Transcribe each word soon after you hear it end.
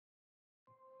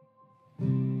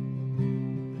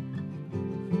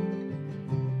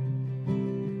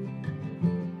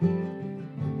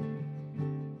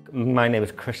My name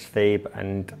is Chris Thebe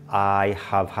and I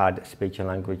have had speech and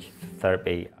language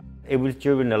therapy. It was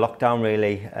during the lockdown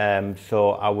really,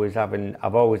 so I've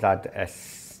always had a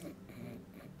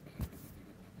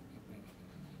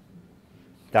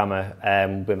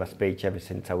stammer with my speech ever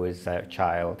since I was a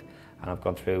child, and I've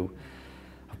gone through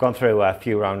a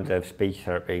few rounds of speech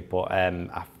therapy, but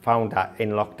I found that in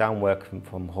lockdown, working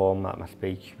from home, that my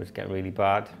speech was getting really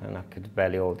bad and I could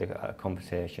barely hold a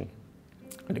conversation.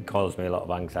 And it caused me a lot of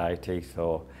anxiety,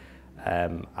 so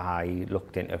I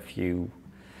looked into a few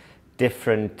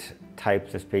different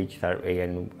types of speech therapy,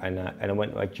 and I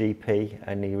went to a GP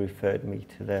and he referred me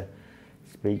to the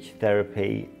speech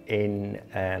therapy in,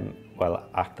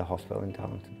 at the hospital in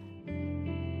Taunton.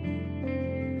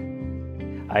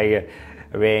 I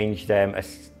arranged a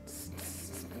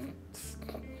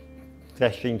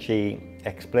session. She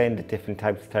explained the different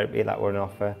types of therapy that were on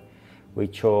offer. We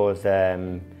chose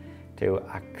to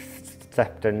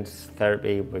acceptance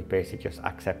therapy, was basically just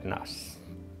accepting that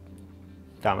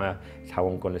stammer is how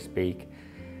I'm going to speak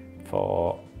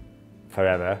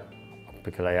forever,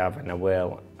 because I have and I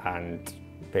will, and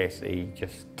basically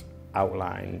just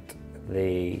outlined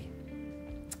the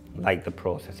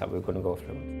process that we're going to go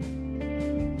through.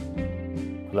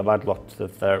 Well, I've had lots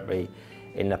of therapy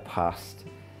in the past,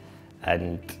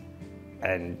 and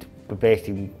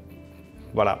basically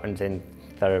what happens in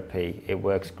therapy, it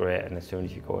works great, and as soon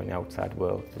as you go in the outside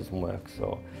world, it doesn't work.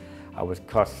 So I was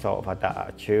sort of had that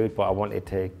attitude, but I wanted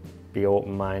to be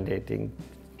open-minded and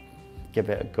give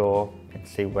it a go and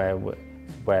see where it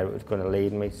was going to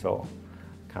lead me. So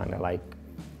kind of like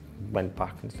went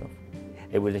back and stuff.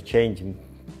 It was a change in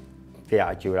the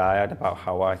attitude I had about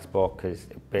how I spoke, because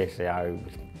basically I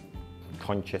was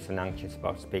conscious and anxious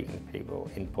about speaking to people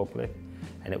in public,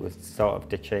 and it was sort of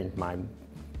to change my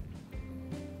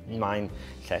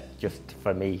mindset, just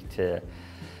for me to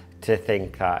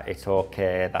think that it's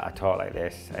okay that I talk like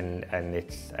this, and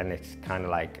it's kind of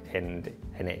like and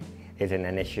it isn't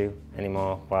an issue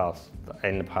anymore. Whilst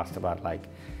in the past I've had like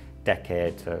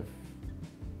decades of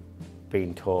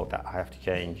being told that I have to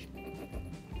change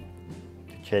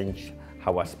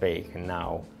how I speak, and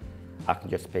now I can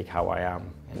just speak how I am,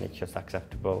 and it's just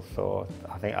acceptable. So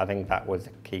I think that was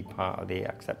a key part of the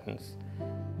acceptance.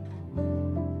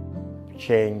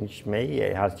 Changed me.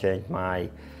 It has changed my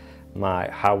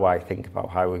how I think about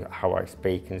how I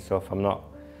speak and stuff. I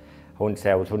wouldn't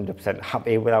say I was 100%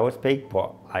 happy with how I speak,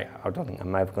 but I don't think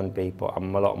I'm ever going to be. But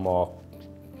I'm a lot more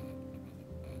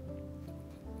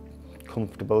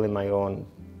comfortable in my own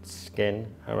skin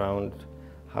around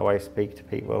how I speak to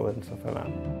people and stuff like that.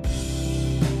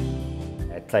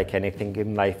 It's like anything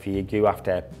in life, you have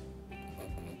to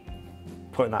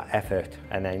put in that effort,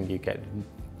 and then you get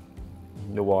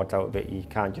rewards out of it. You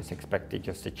can't just expect it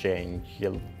just to change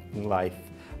your life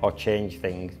or change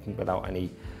things without any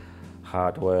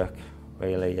hard work,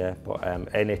 really. Yeah. But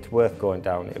and it's worth going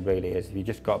down. It really is. You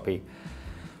just got to be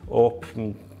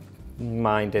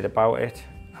open-minded about it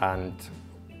and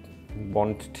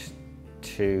want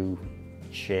to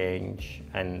change,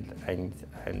 and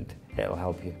it'll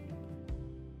help you.